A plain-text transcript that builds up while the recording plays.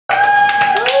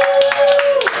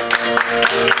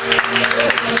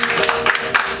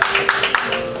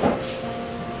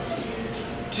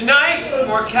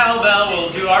or Cowbell will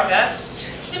do our best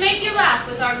to make you laugh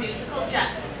with our musical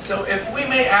jests. So if we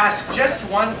may ask just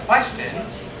one question,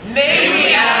 may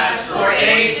we ask for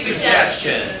a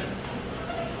suggestion?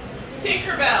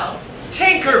 Tinkerbell.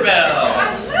 Tinkerbell.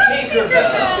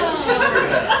 Tinkerbell.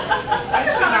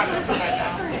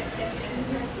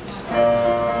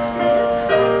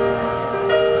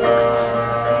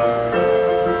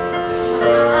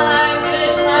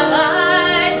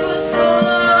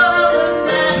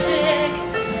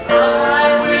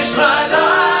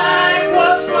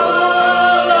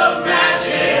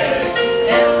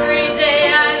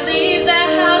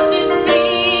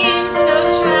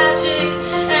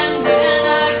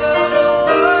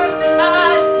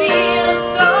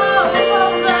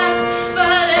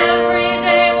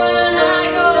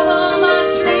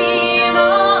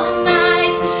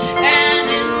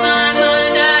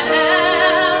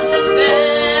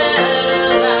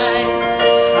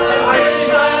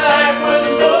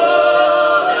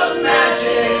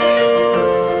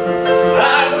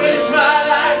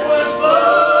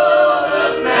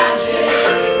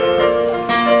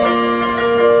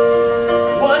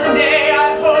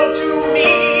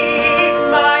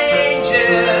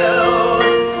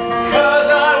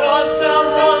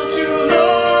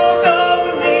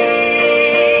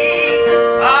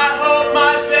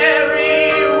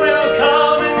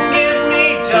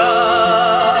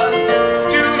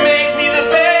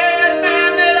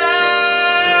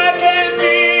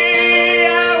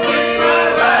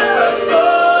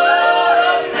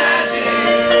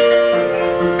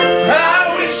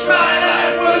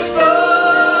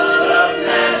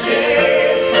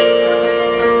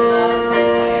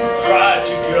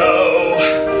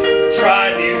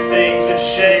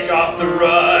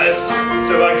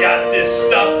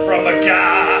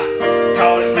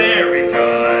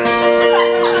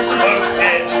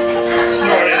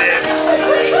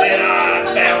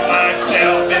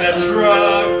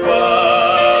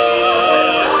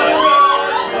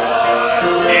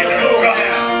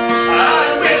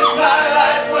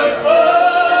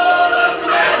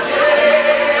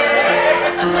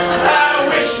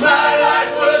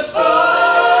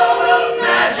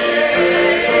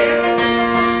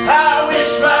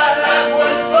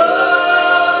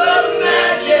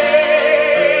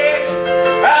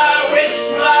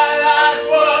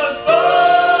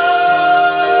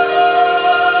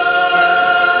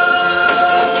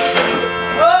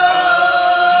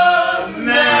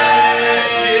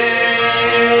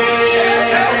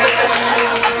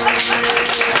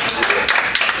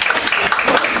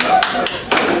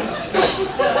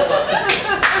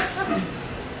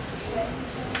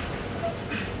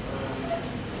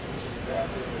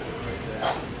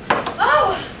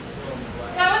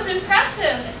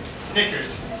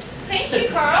 Snickers. Thank you,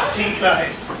 Carl. King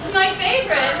size. This is my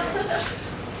favorite.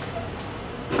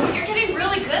 You're getting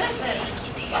really good at this.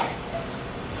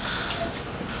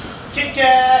 Kit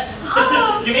Kat.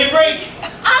 Oh, give me a break.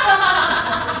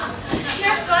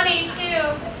 You're funny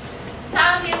too. It's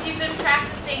obvious you've been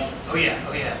practicing. Oh yeah,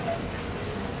 oh yeah.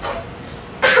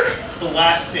 The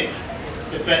last sink.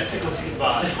 The best pickles you can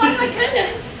buy. Oh my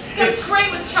goodness. It's great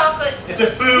with chocolate. It's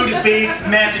a food-based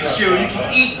magic show. You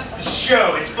can eat the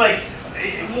show. It's like,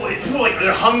 people like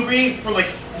they're hungry for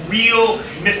like real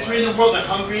mystery in the world. They're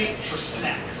hungry for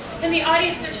snacks. In the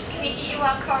audience, they're just gonna eat you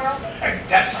up, Carl. And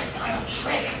that's my final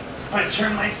trick. I'm gonna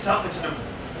turn myself into the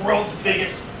world's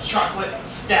biggest chocolate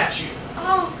statue.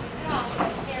 Oh gosh,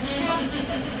 that's fantastic.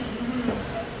 And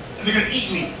they're gonna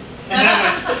eat me. And then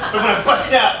I'm gonna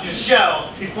bust out in the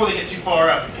shell before they get too far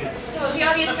up because... So the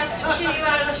audience has to chew you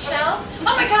out of the shell?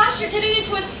 Oh my gosh, you're getting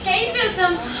into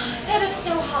escapism. That is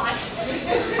so hot.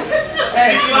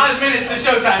 Hey, 5 minutes to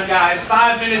showtime, guys.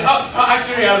 5 minutes. Oh,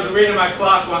 actually, I was reading my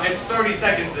clock. Well, it's 30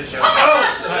 seconds to show. Oh my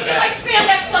gosh, let me get my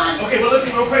spandex on. Okay, well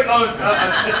listen real quick.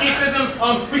 Escapism,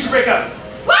 we should break up.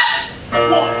 What?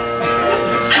 One.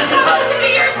 I'm supposed to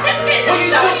be your assistant in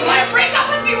the show and you want to break up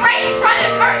with me right in front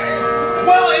of the curtain?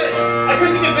 Well, I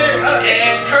couldn't think of better.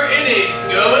 And curtain is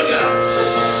going up.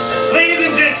 Ladies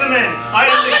and gentlemen,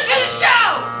 welcome to the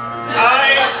show!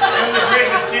 I am the Great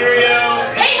Mysterio.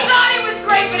 He thought it was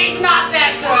great, but he's not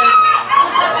that good.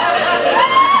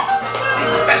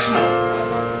 Professional.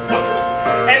 Look,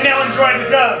 and now enjoy the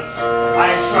dubs.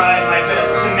 I tried my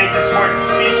best to make this work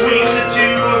between the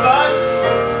two of us.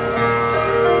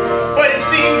 But it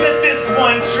seems that this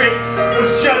one trick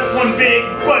was just one big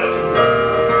busted.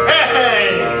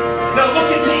 Hey! Now look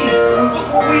at me, and look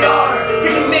where we are.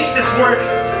 We can make this work.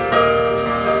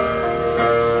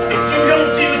 If you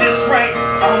don't do this right,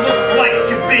 I'll look like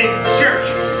a big jerk.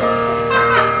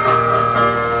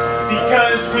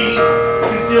 Because we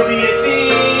can still be a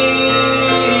team.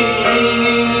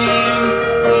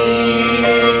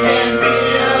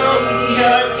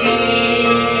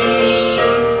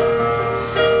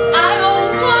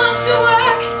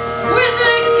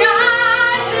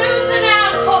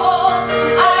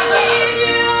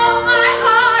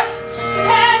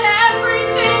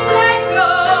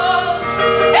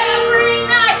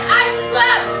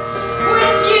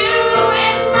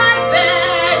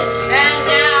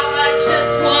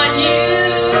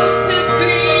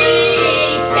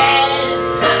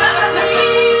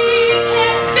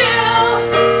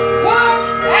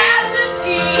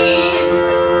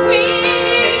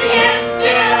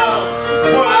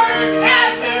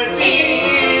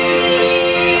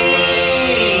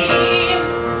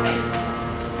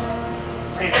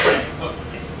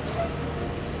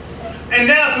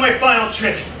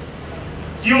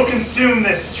 will consume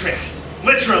this trick.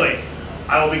 Literally.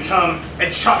 I will become a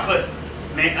chocolate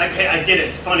man. Okay, I did it.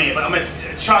 It's funny, but I'm a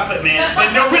chocolate man.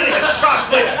 But no, really, a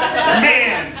chocolate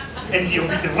man. And you'll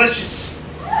be delicious.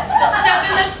 Step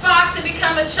in this box and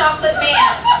become a chocolate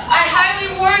man. I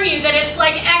highly warn you that it's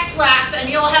like X-Lax and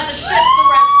you'll have the shits the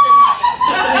rest of the night.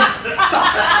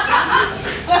 Stop that.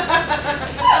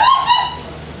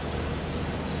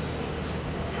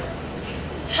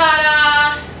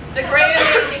 Ta-da! The great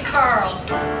amazing Carl.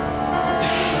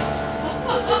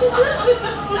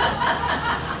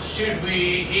 Should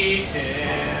we eat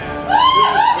him?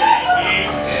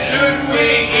 Should we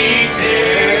eat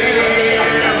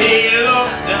him? He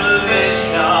looks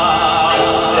delicious,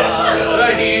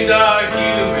 but he's a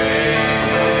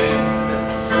human.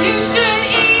 You should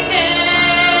eat him.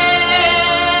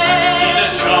 He's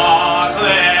a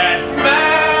chocolate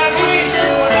man. We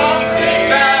should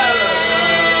eat him.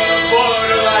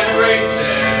 Borderline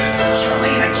racist.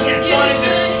 Charlene, I can't You find this.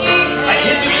 should eat him. I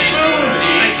hit the spoon.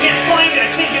 I can't find it.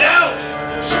 I can't get out.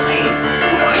 Charlene,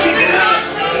 come on, I can't get out.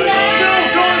 No,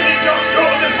 don't go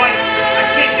with the bite. I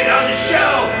can't get out of the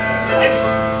shell. It's.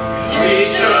 We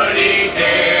should eat him.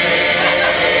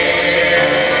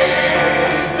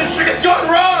 This trick has gone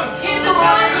wrong. He's a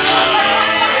chocolate.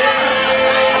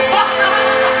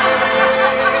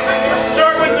 Just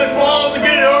start with the balls and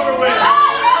get it over with.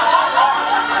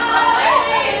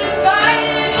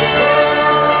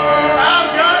 Oh,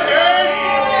 God, it hurts.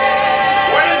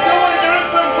 Why does no one notice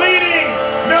I'm bleeding?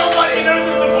 Nobody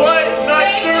notices the blood. It's not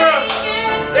syrup.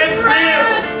 It's real.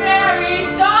 Raspberry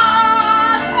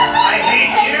sauce. I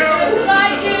hate you.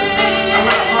 Like it. I'm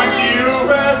gonna punch you.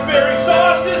 Raspberry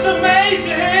sauce is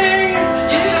amazing.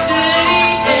 You should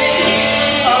eat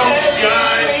it. Oh,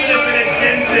 God, I should have been a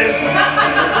dentist.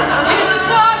 He's a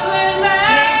chocolate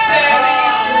man.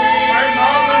 My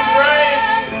mom was right.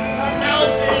 I'm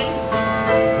melting.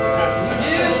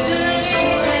 You should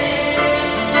eat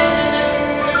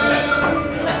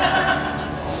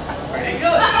Pretty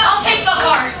good. it. I'll take the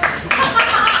heart.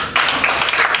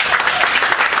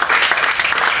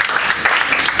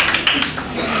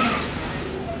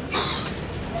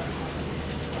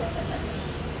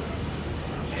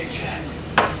 Hey, Jack.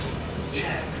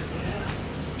 Jack.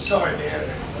 I'm sorry, man.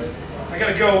 I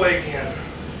gotta go away again.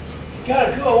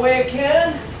 Gotta go away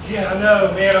again? Yeah, I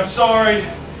know, man. I'm sorry.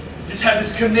 Just had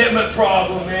this commitment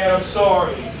problem, man. I'm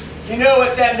sorry. You know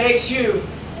what that makes you?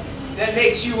 That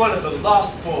makes you one of the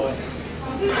lost boys.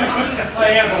 I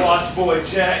am a lost boy,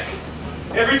 Jack.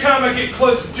 Every time I get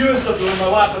close to doing something in my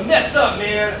life, I mess up,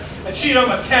 man. I cheat on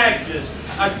my taxes.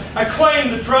 I claim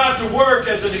the drive to work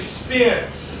as an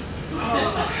expense.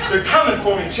 They're coming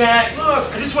for me, Jack.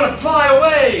 Look, I just want to fly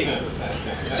away.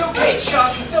 It's okay,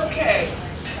 Chuck. It's okay.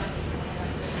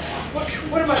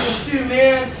 What am I going to do,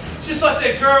 man? It's just like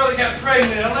that girl that got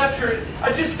pregnant. I left her.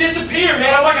 I just disappeared,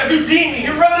 man. I'm like a Houdini.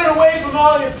 You're running away from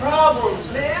all your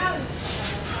problems, man.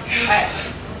 Hey,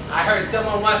 I heard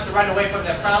someone wants to run away from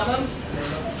their problems.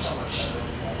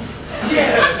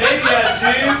 Yeah, maybe I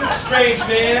do. Strange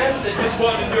man that just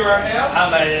walked into our house.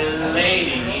 I'm a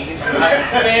lady, a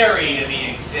fairy to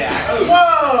be exact.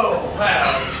 Whoa! Wow,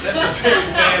 that's a very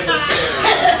manly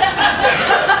fairy.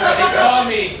 They call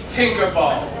me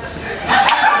Tinkerballs.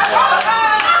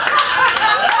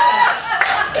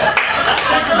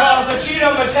 Tinkerballs, I cheat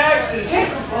on my taxes.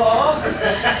 Tinkerballs?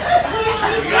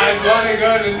 You guys want to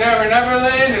go to Never Never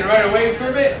Land and run away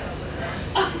from it?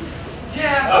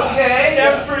 Yeah, okay.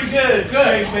 Sounds pretty good.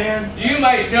 Strange man. You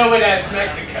might know it as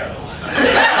Mexico. What's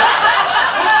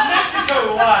Mexico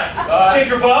like?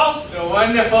 Tinkerballs? It's a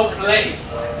wonderful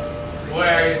place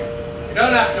where you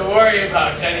don't have to worry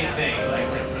about anything like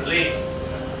the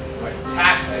police or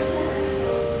taxes.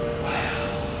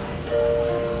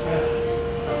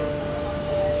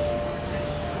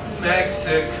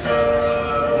 Mexico,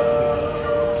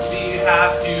 we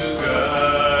have to go.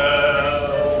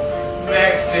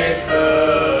 Mexico,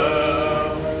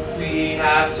 we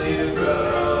have to go.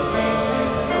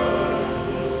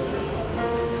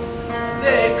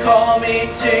 They call me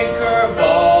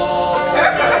Tinkerballs.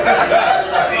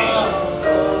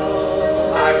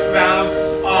 I bounce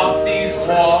off these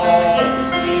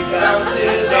walls. He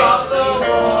bounces off the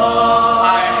wall. I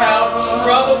help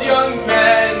troubled young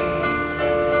men.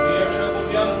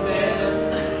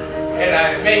 And I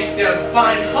make them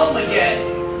find home again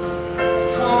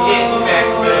in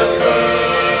Mexico.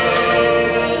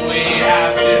 We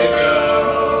have to go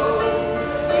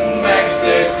to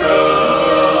Mexico.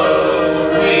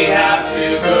 We have to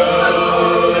go.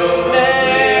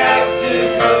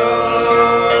 Mexico.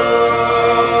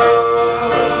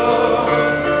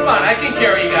 Come on, I can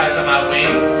carry you guys on my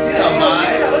wings. You don't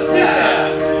mind. Yeah, let's do that.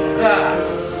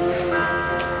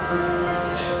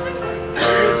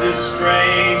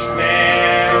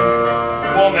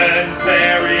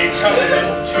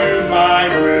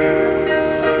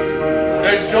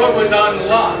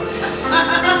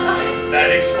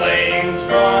 trains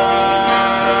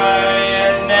by,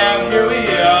 and now here we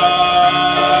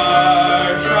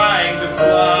are, trying to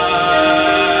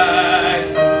fly.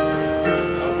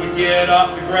 But we get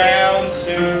off the ground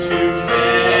soon to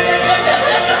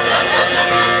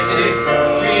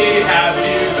Mexico. We have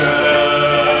to go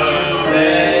to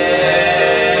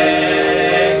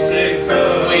Mexico.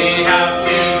 We have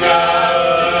to go.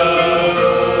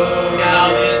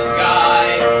 Now this guy,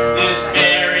 this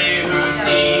fairy who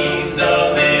seems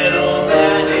a little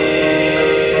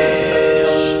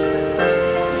mannish,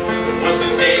 wants to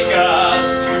take us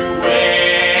to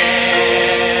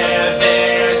where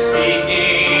they're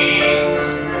speaking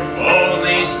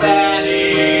only Spanish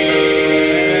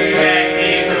and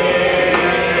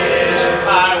English. I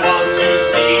want to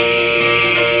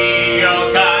see all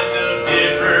kinds of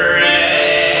different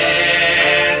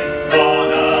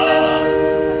fauna.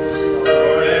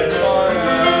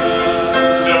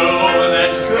 So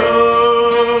let's go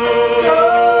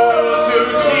to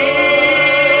Tijuana.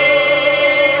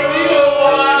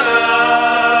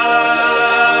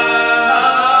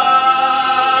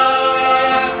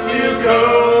 To go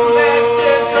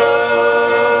Mexico.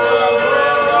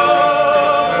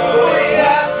 We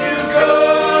have to go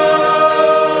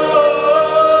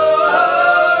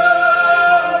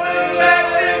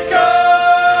Mexico.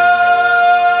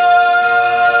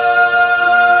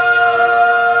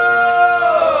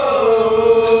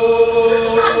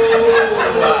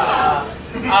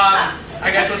 I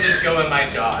guess we'll just go in my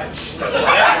Dodge.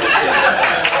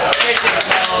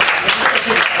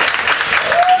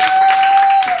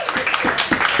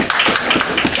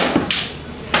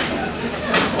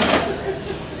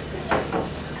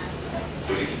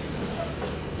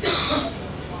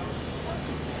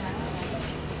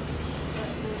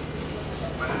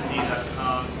 When I need a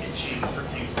calm, itchy,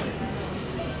 profusely.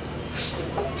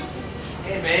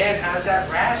 Hey man, how's that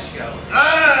rash going?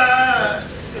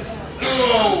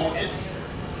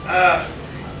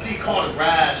 What do you call it,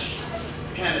 rash?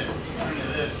 It's kind of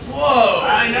this. Whoa!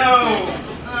 I know.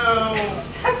 Oh,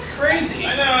 That's crazy.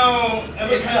 I know.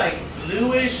 It's like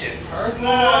bluish and purple.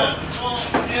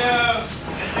 Yeah. I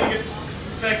think it's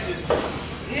infected.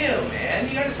 Ew, man.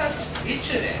 You gotta stop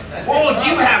itching it. That's Well, it.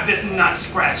 you have this and not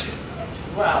scratch it.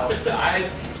 Well,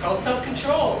 it's called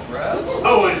self-control, bro.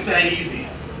 Oh, it's that easy.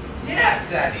 Yeah, it's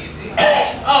that easy.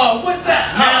 Oh, what the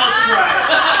hell? Now try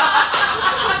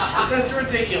That's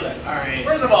ridiculous. it. All right.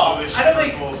 First of all, Bluish I don't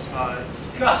think. purple spots.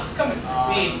 God, come on.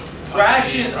 I mean,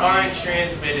 rashes aren't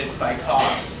transmitted by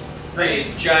coughs. A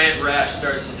giant rash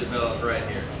starts to develop right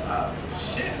here. Oh,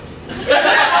 shit. That's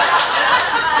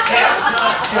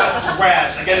not just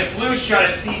rash. I got a flu shot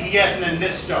at CVS and then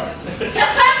this starts. A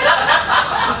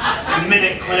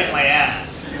minute clinic my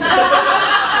ass.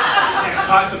 I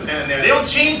caught something in there. They don't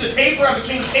change the paper on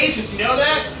between patients, you know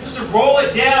that? Just to roll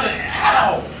it down and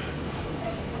ow.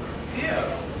 Ew.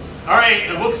 All right,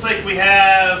 it looks like we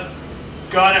have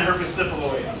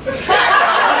gonnaherpesyphiloids.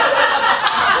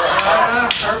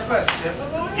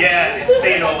 Herpesyphiloids? Yeah, it's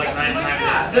fatal like 9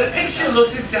 times. The picture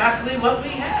looks exactly what we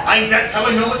have. That's how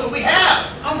I know it's what we have.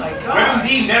 Oh my Reverend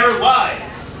D never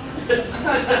lies.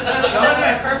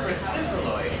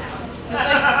 Gonnaherpesyphiloids.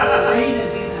 That's like 3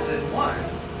 diseases in one.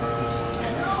 I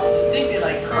think they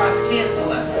like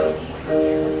cross-cancel at some point.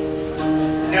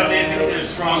 No, they think they're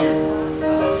stronger.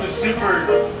 It's a super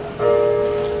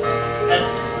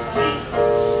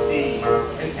STD.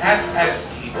 An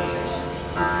SSTD.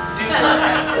 Super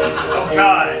STD. Oh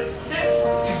God.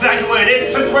 It's exactly what it is.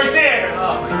 It says right there.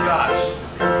 Oh my gosh.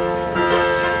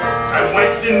 I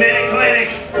went to the minute clinic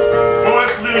for a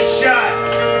flu shot.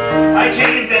 I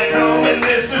came back home and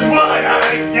this is what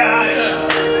I got.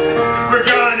 We're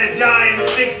gonna die in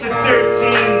 6 to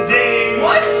 13 days.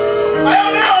 What? I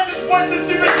don't know. I just want the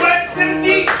super West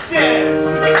MD says.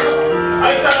 I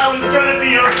thought I was gonna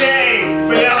be okay,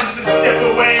 but now I'm just a step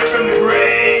away from the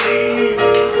grave.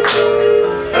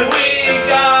 We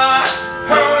got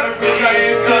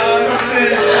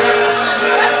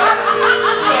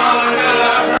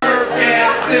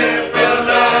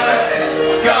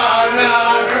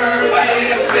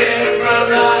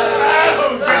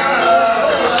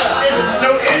It's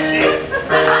so itchy.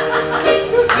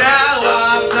 Now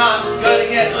I'm not gonna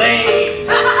get laid.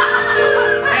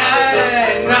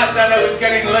 Not that I was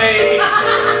getting laid,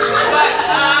 but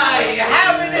I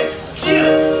have an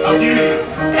excuse. Oh, you.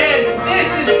 And this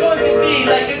is going to be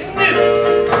like a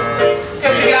noose.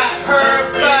 Cause we got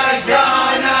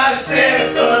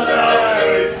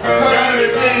herpetogonasyphiloid.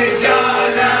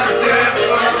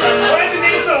 Herpetogonasyphiloid. Why is the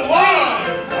name so long?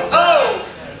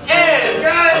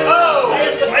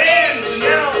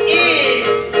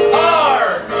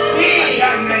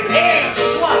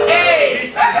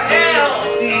 G-O-N-N-E-R-P-H-A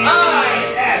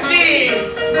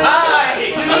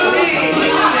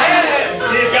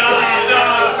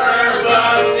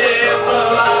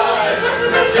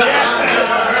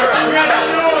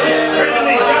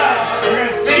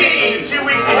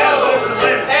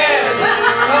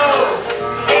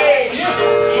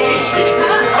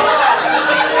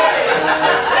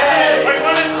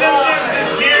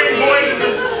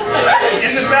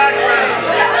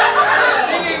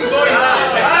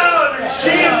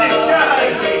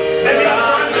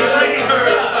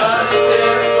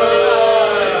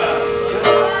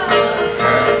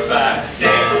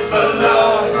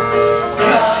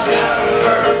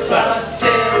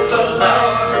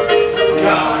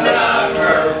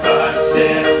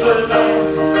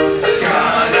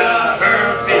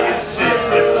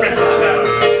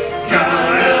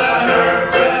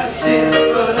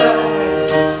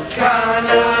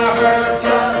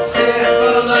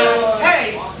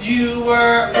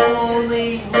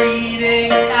reading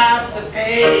half the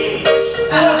page.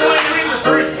 Well, it's only reads the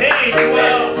first page.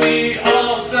 Well, we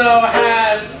also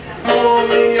have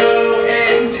polio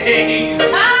and AIDS. I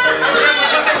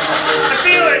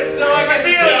feel it. So I guess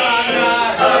feel it.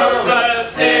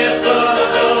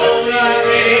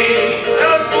 gonnaherpesyphiloids. That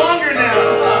was longer now.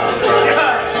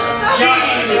 Yeah.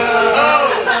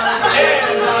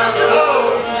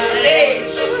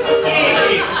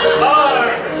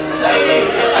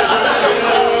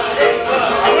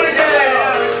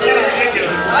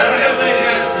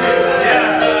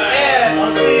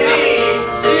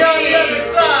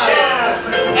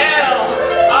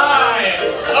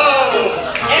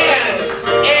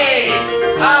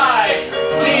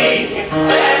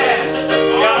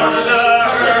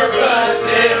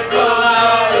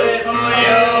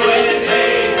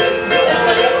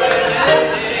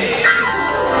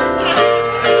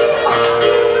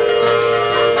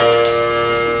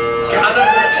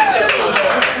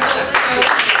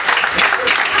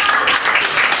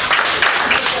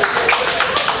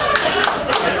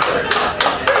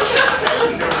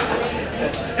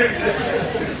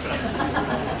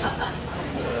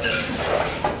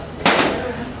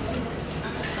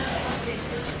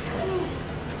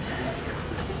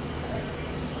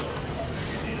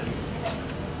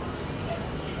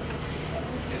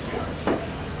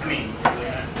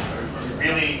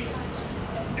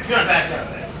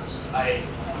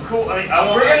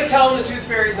 We're gonna tell them the tooth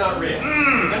fairy's not real.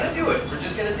 We're gonna do it. We're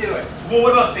just gonna do it. Well,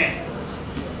 what about Santa?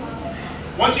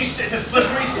 Once you, it's a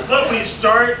slippery slope when you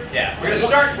start. Yeah, we're gonna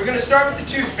start with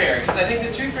the tooth fairy because I think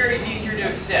the tooth fairy is easier to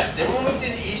accept. Then we'll move to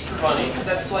the Easter bunny because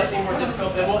that's slightly more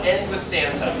difficult. Then we'll end with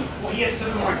Santa. Well, he has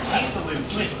 7 more teeth to lose.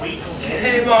 Just wait till the end.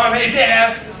 Hey, Mom. Hey,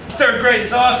 Dad. 3rd grade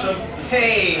is awesome.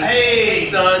 Hey, Hey,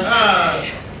 son.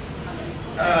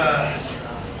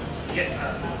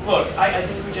 Yeah. Look, I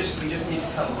think we just need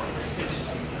to tell them. We just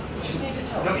need to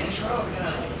tell them. No intro.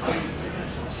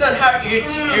 Son, how are your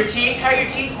teeth? How are your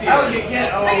teeth feeling? How you get?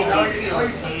 Oh, how are your how teeth you feeling?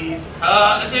 feeling?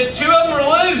 The 2 of them are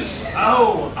loose.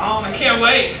 Oh, I can't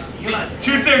wait.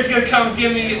 Tooth fairy's gonna come and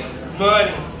give me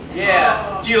money.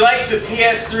 Yeah. Do you like the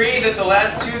PS3 that the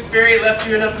last tooth fairy left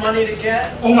you enough money to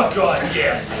get? Oh my God,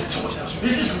 yes.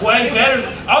 This is way better.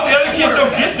 All the other kids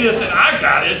don't get this, and I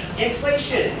got it.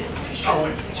 Inflation. Oh,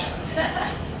 inflation.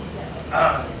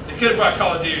 They could have brought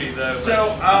Call of Duty though.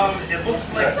 So, it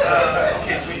looks like,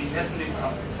 okay, sweetie, you have some new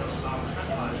comments. So, express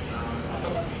pause.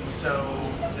 So,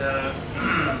 the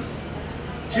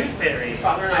tooth fairy.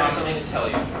 Father and I have something to tell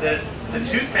you. The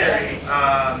tooth fairy,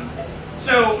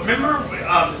 so remember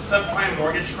the subprime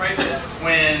mortgage crisis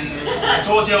when I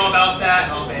told you all about that,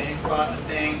 how banks bought the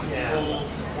things, and people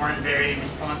weren't very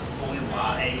responsible, they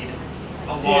lied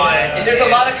a lot. And there's a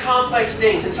lot of complex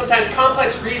things, and sometimes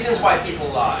complex reasons why people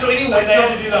lie. So anyway, Like they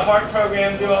had to do the heart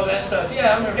program, do all that stuff.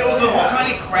 Yeah, I remember. it was a whole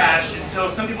tiny crash, and so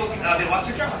some people, they lost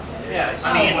their jobs. Yeah,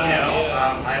 I mean,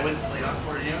 I was laid off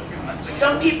for, a few months ago.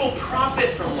 some people profit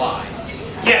from lies.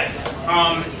 Yes,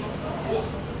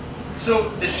 so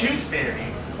the tooth fairy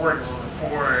works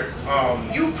for,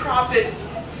 You profit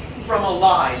from a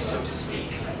lie, so to speak.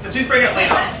 the tooth fairy got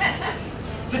laid off.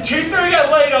 The tooth fairy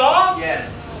got laid off?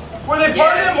 Yes. Were they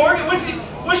part of that mortgage?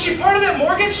 Was she part of that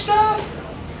mortgage stuff?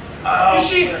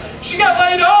 She got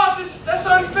laid off. That's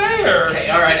unfair. Okay,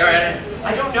 all right.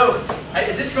 I don't know.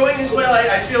 Is this going as well?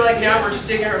 I feel like now we're just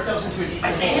digging ourselves into a deep I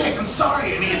hole. panicked, I'm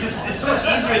sorry. I mean, it's so much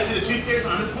easier to see the tooth fairy's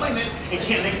on unemployment and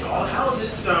can't make it to all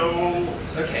houses, so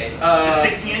Okay. the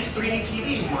 60-inch 3D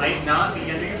TV might not be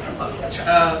under your pillow. Am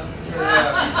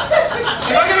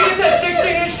I gonna get that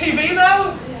 16-inch TV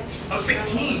though? Oh,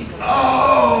 16.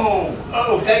 Oh!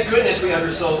 Oh, thank goodness we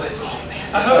undersold it.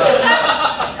 I hope it's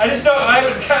not. I just don't. I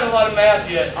haven't got a lot of math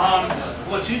yet.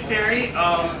 Well, tooth fairy,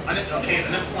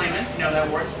 unemployment, that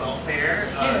works, welfare,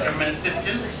 government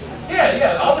assistance.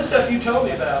 Yeah, all the stuff you told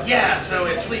me about. Yeah, so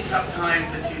it's really tough times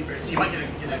for the tooth fairy, so you might get a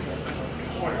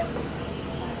quarter or something.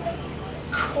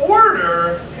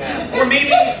 Quarter? Yeah. Or maybe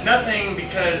nothing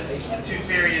because the tooth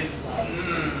fairy is,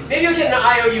 Maybe you'll get an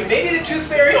IOU. Maybe the tooth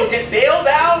fairy will get bailed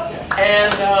out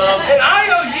and An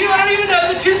IOU? I don't even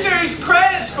know the tooth fairy's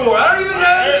credit score. I don't even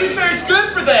know the tooth fairy's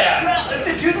good for that. well,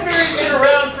 the tooth fairy's been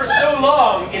around for so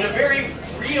long in a very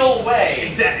real way.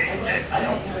 exactly. I'm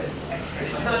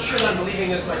not sure that I'm believing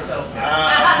this myself now.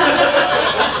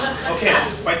 Okay, let's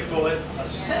just bite the bullet.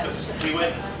 Let's just do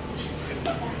it.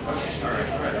 All right.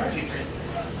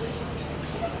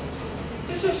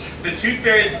 This is. The tooth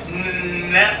fairy's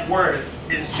net worth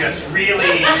is just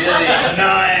really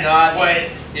Not what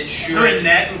it should. Remember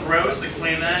net and gross?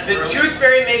 Explain that. The tooth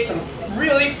fairy made some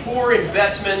really poor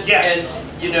investments,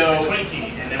 Yes. and The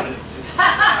Twinkie, and it was just it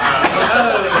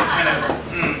was kind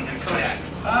of and Kodak.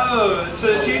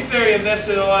 So the Tooth Fairy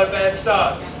invested in a lot of bad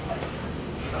stocks.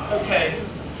 Okay.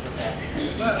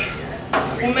 Well,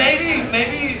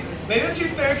 maybe the Tooth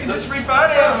Fairy can just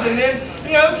refinance and then,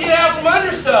 you know, get out from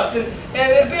under stuff, and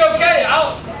it'll be okay.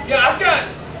 I've got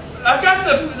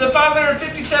the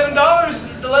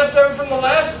 $557 left over from the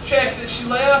last check that she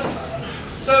left,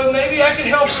 so maybe I could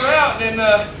help her out, and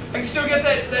I can still get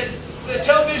that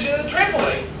television and the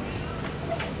trampoline,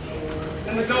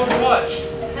 and the gold watch,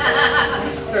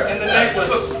 and the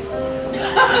necklace, and the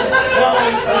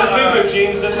Fubu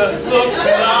jeans, and the Look,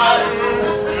 son.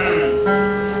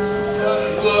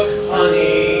 Look,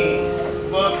 honey.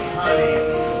 Look, honey.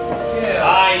 yeah. I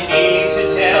need to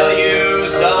tell you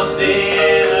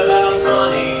something about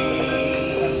money.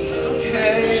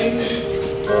 Okay.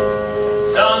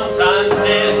 Sometimes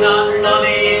there's not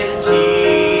money in tea.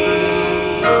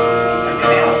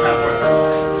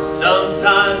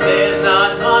 Sometimes there's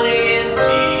not money in tea.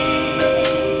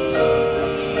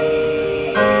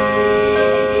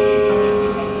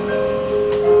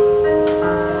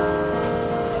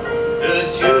 The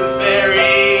Tooth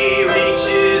Fairy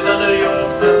reaches under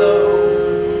your pillow.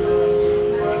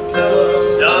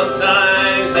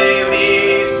 Sometimes they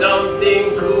leave something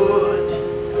good.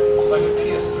 Like a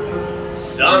PS3.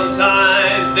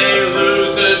 Sometimes they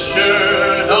lose the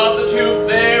shirt off the Tooth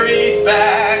Fairy's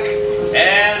back,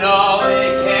 and all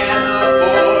they can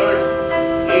afford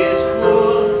is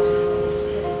wood.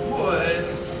 Wood.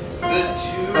 The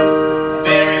Tooth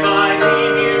Fairy might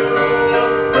leave you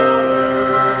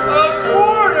A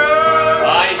quarter. I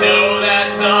know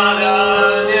that's not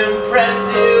an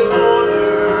impressive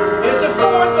order, It's a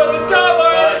fourth of $1.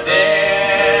 but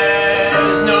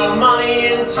there's no money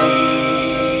in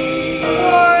tea.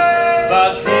 What?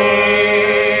 But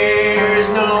there's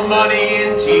no money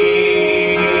in tea.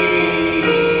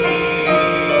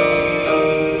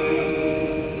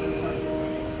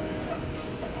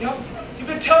 You've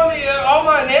been telling me all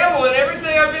my enamel and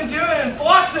everything I've been doing, and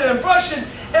flossing and brushing,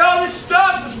 and all this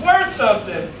stuff is worth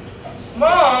something.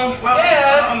 Mom, Well,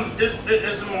 Dad.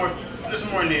 there's some more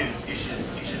news. You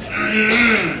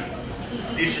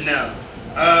should know.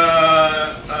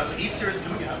 So Easter is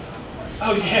coming up.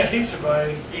 Oh yeah, he's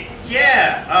surviving.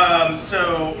 Yeah.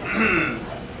 So.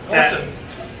 Awesome.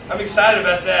 I'm excited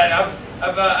about that.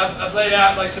 I've laid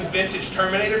out like some vintage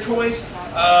Terminator toys,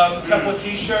 a couple of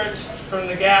T-shirts from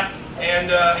the Gap,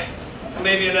 and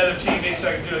maybe another TV so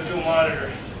I can do a dual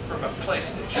monitor for my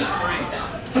PlayStation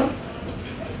 3.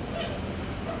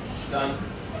 Son,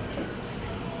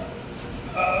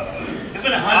 There's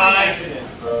been a hunting accident.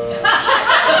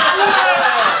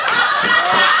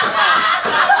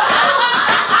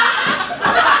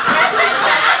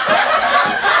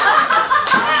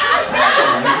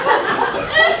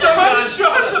 Someone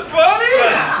shot the bunny?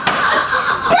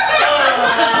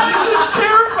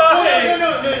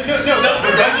 This is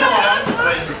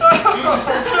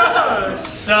terrifying.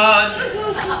 Son,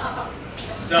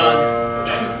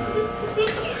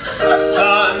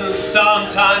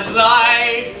 sometimes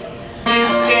life is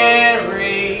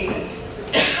scary,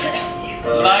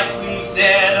 like we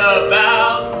said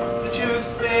about the Tooth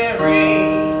Fairy.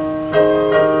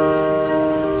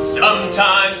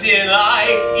 Sometimes in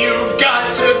life you've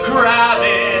got to grab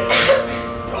it,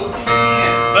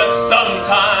 but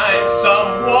sometimes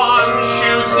someone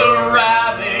shoots a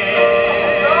rabbit.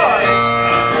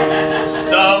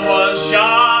 Someone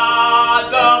shot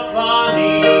the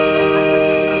bunny.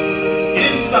 He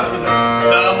didn't suffer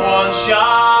though. Someone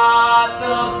shot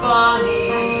the bunny.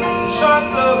 Shot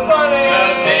the bunny.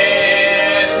 'Cause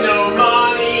there's no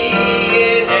money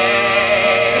in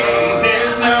eggs.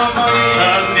 There's no money.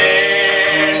 'Cause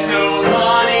there's no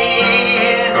money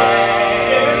in eggs.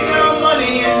 There's no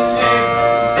money in eggs.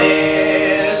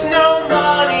 There's no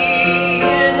money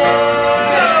in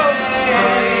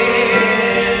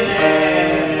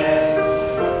eggs.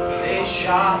 They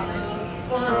shot the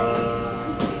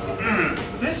bunny.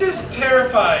 This is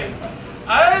terrifying.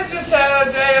 I just had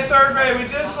a day of third grade. We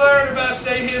just learned about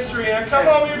state history, and I come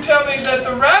home and you tell me that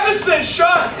the rabbit's been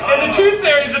shot and the Tooth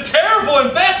Fairy is a terrible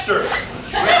investor.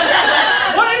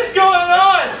 What is going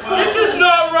on? This is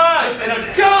not right.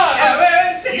 God.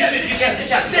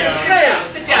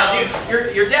 Sit down,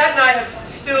 dude. Your dad and I have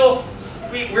still.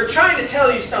 We're trying to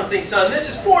tell you something, son. This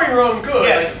is for your own good.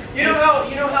 Yes. You know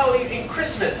how in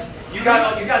Christmas you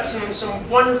got some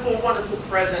wonderful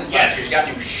presents Yes. last year. You got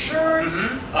new shirts.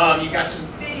 You got some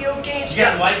video games. You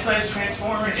got a life-size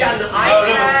Transformer. You got an Yes.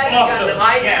 iPad. it was awesome. You got an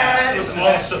iPad. Yeah, it was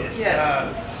Awesome. Yes.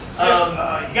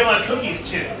 You get a lot of cookies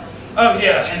too, Oh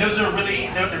yeah. and those are really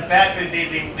they're bad.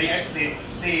 They actually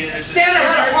Santa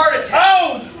had a heart attack.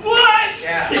 Oh, what?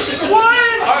 Yeah.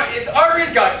 What? His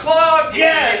arteries got clogged.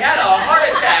 Yeah. He had a heart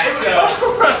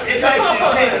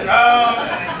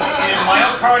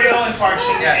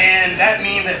infarction, Yes. and that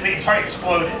means that his heart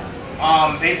exploded.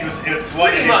 Basically, it was blood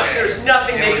Pretty in much. his There was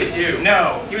nothing they could do.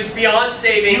 No. He was beyond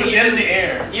saving. He was in the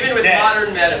air. Even He was with dead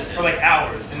modern medicine. for like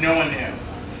hours, and no one knew.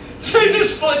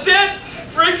 Jesus, that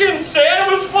freaking Santa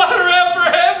was flying around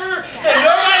forever, and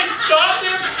nobody stopped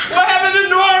him. What happened to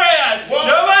NORAD? What?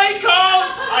 Nobody called.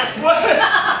 What?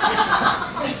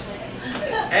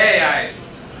 Hey, I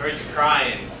heard you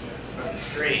crying from the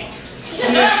street.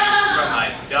 From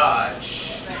my Dodge.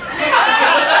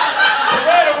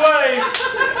 Right away,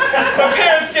 my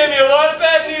parents gave me a lot of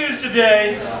bad news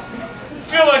today. I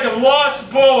feel like a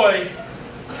lost boy.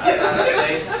 I got a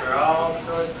place for all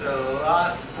sorts of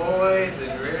lost boys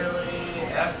and really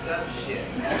effed up shit.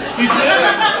 You do?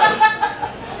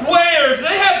 Where? Do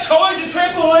they have toys and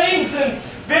trampolines and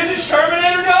vintage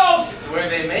Terminator dolls? It's where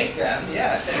they make them,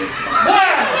 yes.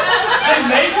 Wow! They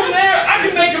make them there? I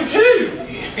can make them too!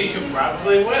 You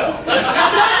probably will.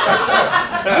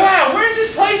 Wow, where's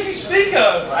this place you speak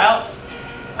of? Well,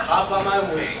 hop on my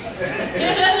wing.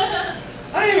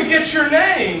 I didn't even get your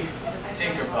name.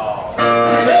 Tinkerball.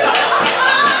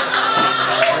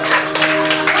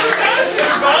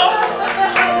 Tinkerballs?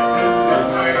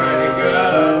 We're gonna go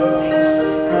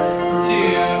to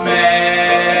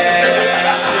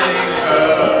Mexico.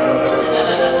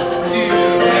 To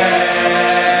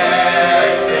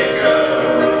Mexico.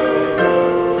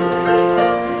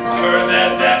 Heard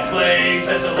that that place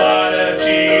has a lot of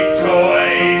cheap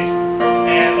toys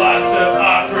and lots of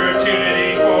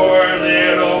opportunity for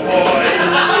little boys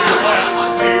who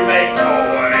want to make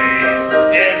toys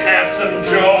and have some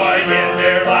joy in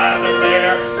their lives if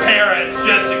their parents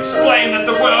just explained that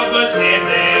the world was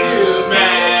ending. To Mexico.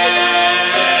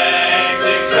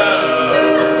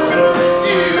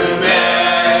 To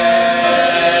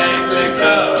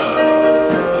Mexico.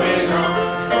 We're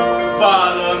gonna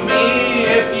follow me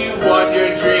if you want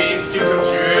your dreams to come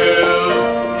true.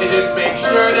 And just make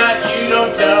sure that you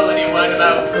don't tell anyone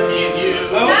about me and you.